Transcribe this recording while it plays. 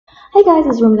Hey guys,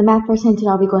 it's Rumi the math person. Today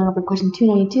I'll be going over question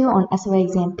 292 on SOA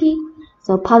Exam P.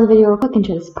 So pause the video real quick and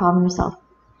try this problem yourself.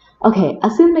 Okay,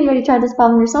 assume that you already tried this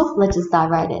problem yourself, let's just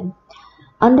dive right in.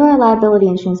 Under a liability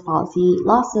insurance policy,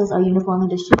 losses are uniformly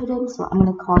distributed, so I'm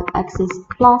going to call X's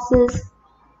losses.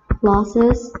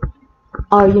 Losses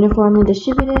are uniformly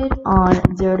distributed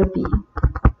on 0 to B,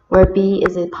 where B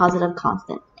is a positive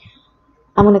constant.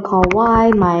 I'm going to call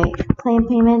Y my claim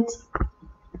payment.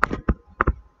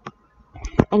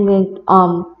 And then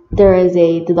there is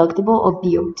a deductible of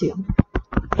B over 2.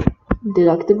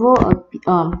 Deductible of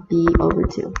B over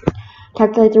 2.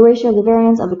 Calculate the ratio of the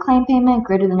variance of the claim payment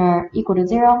greater than or equal to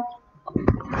 0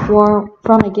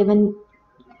 from a given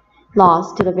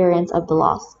loss to the variance of the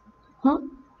loss. Oh,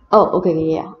 okay,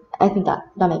 yeah. I think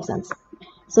that makes sense.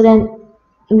 So then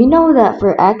we know that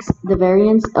for X, the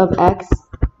variance of X,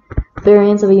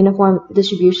 variance of a uniform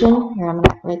distribution, here I'm going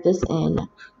to write this in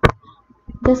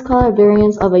this color,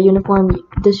 variance of a uniform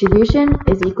distribution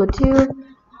is equal to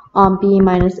B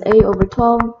minus A over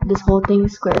 12, this whole thing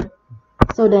squared.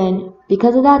 So then,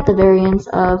 because of that, the variance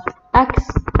of X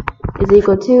is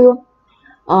equal to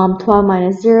 12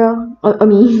 minus 0,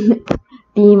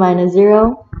 B minus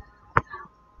 0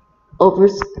 over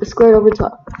squared over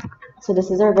 12. So this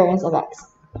is our variance of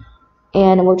X.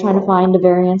 And we're trying to find the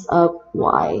variance of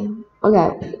Y.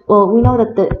 Okay, well, we know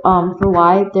that for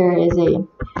Y, there is a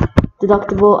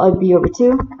deductible of B over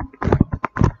 2.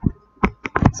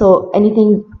 So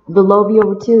anything below B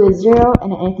over 2 is 0,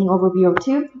 and anything over B over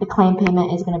 2, the claim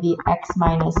payment is going to be X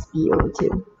minus B over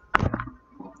 2.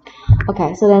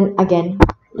 Okay, so then again,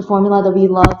 the formula that we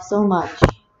love so much,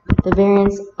 the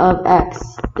variance of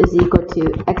X is equal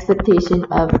to expectation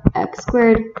of X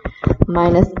squared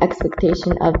minus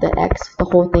expectation of the X, the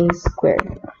whole thing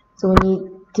squared. So we need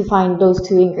to find those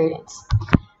two ingredients.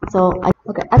 So,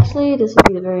 okay, actually this would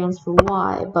be the variance for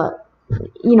Y, but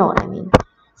you know what I mean.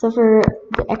 So for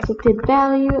the expected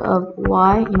value of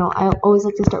Y, I always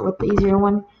like to start with the easier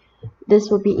one. This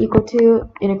will be equal to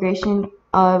integration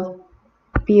of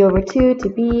B over 2 to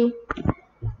B.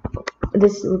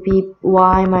 This would be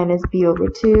Y minus B over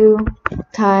 2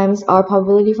 times our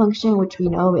probability function, which we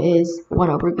know is 1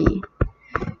 over B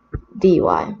dy.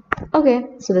 Okay,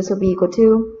 so this will be equal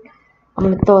to, I'm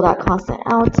going to throw that constant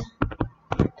out.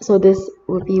 So this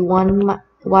would be 1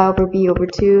 y over b over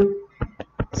 2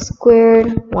 squared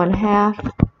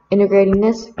 1/2, integrating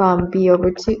this from b over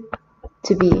 2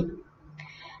 to b.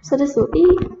 So this will be,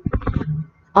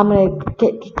 I'm going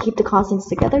to keep the constants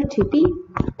together,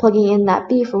 2b. Plugging in that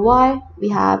b for y, we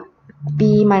have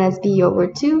b minus b over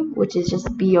 2, which is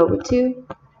just b over 2,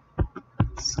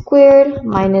 squared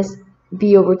minus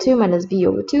b over 2 minus b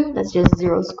over 2, that's just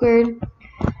 0 squared.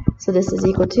 So this is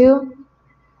equal to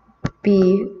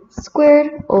b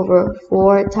squared over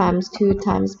 4 times 2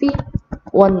 times b.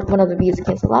 One of the b's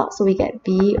cancel out, so we get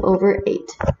b over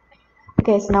 8.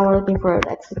 Okay, so now we're looking for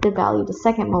the expected value, the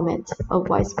second moment of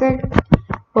y squared.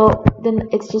 Well, then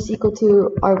it's just equal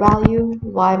to our value,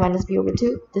 y minus b over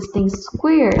 2, this thing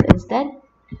squared instead,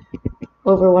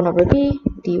 over 1 over b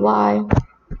dy.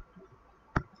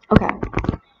 Okay,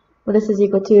 well this is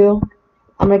equal to,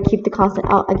 I'm going to keep the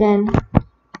constant out again.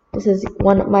 This is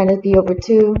 1 minus b over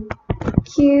 2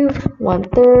 cubed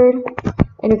 1/3,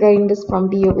 integrating this from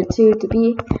b over 2 to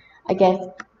b.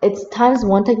 Again, it's times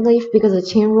 1 technically because of the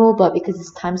chain rule, but because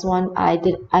it's times 1, I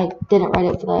didn't write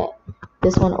it for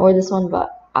this one or this one, but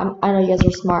I know you guys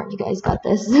are smart, you guys got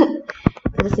this. So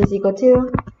this is equal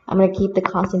to, I'm going to keep the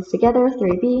constants together,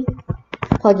 3b,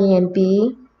 plugging in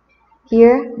b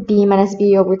here, b minus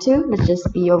b over 2, that's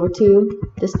just b over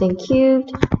 2, this thing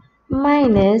cubed,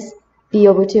 minus b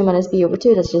over 2 minus b over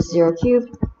 2, that's just 0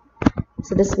 cubed.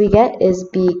 So this we get is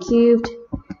b cubed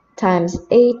times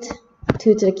 8,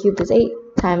 2 to the cubed is 8,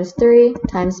 times 3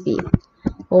 times b.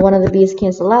 Well, one of the b's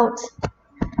cancel out,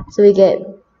 so we get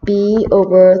b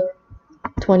over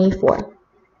 24,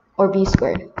 or b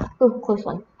squared. Oh, close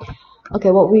one. Okay,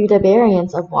 what would be the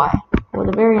variance of y? Well,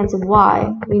 the variance of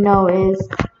y, we know is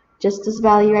just this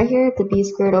value right here, the b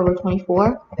squared over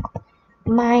 24,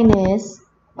 minus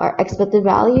our expected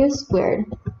value squared,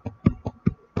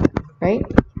 right?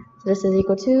 So this is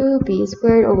equal to b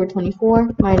squared over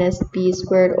 24 minus b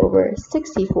squared over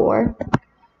 64.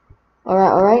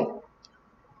 Alright.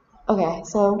 Okay,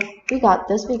 so we got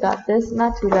this.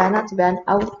 Not too bad.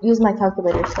 I'll use my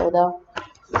calculator still though,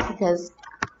 because,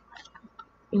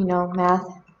 math.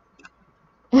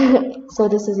 So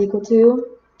this is equal to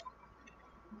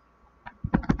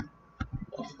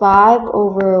 5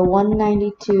 over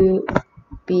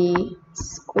 192b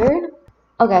squared.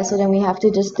 Okay, so then we have to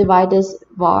just divide this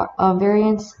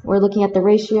variance. We're looking at the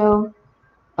ratio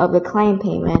of the claim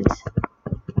payment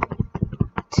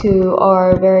to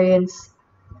our variance,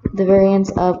 the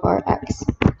variance of our x.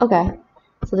 Okay,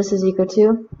 so this is equal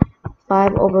to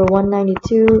 5 over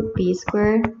 192 b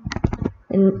squared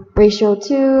and ratio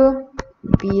to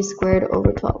b squared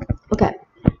over 12. Okay,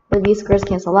 the b squares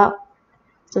cancel out,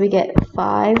 so we get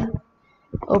 5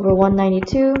 over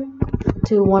 192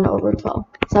 to 1 over 12.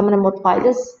 So I'm going to multiply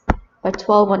this by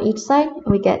 12 on each side, and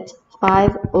we get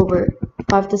 5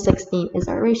 to 16 is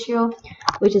our ratio,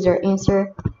 which is our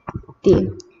answer D.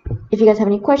 If you guys have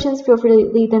any questions, feel free to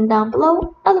leave them down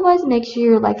below. Otherwise, make sure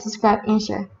you like, subscribe, and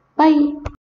share. Bye!